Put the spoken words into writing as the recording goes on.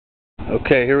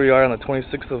Okay, here we are on the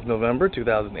 26th of November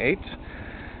 2008,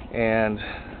 and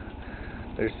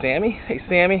there's Sammy. Hey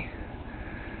Sammy.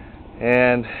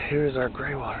 And here's our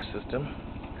greywater system,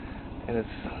 and this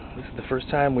is the first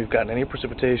time we've gotten any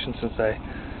precipitation since I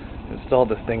installed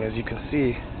this thing. As you can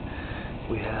see,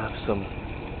 we have some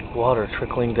water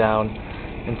trickling down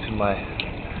into my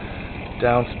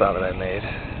downspout that I made,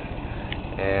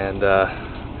 and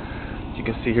you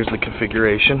can see here's the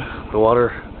configuration. The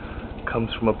water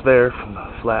comes from up there, from the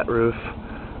flat roof,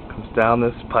 comes down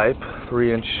this pipe,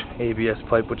 3-inch ABS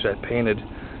pipe, which I painted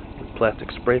with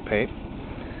plastic spray paint,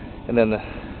 and then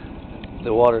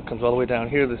the water comes all the way down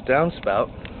here, this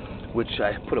downspout, which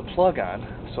I put a plug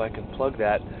on, so I can plug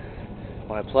that.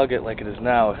 When I plug it like it is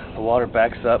now, the water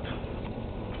backs up,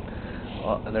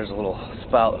 and there's a little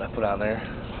spout that I put on there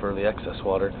for the excess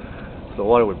water, so the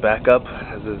water would back up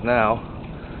as is now,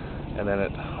 and then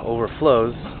it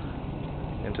overflows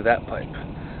into that pipe.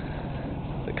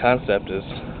 The concept is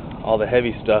all the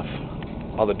heavy stuff,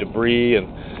 all the debris and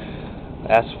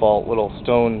asphalt, little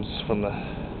stones from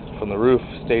the roof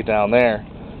stay down there,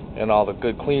 and all the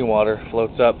good clean water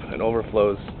floats up and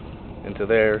overflows into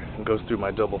there and goes through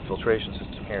my double filtration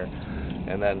system here.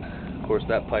 And then of course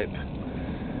that pipe,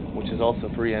 which is also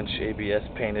 3-inch ABS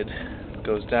painted,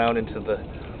 goes down into the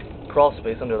crawl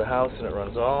space under the house, and it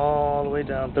runs all the way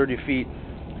down 30 feet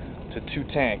to 2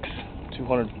 tanks,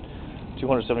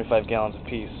 275 gallons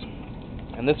apiece.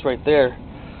 And this right there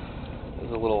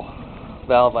is a little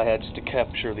valve I had just to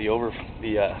capture the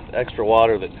extra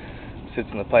water that sits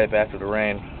in the pipe after the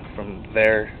rain from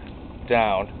there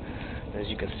down. And as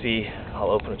you can see,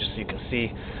 I'll open it just so you can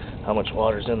see how much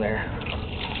water's in there.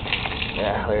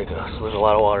 Yeah, there you go. So there's a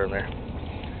lot of water in there.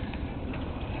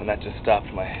 And that just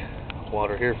stopped my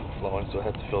water here from flowing, so it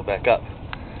has to fill back up.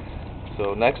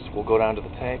 So next we'll go down to the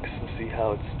tanks and see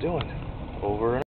how it's doing. Over and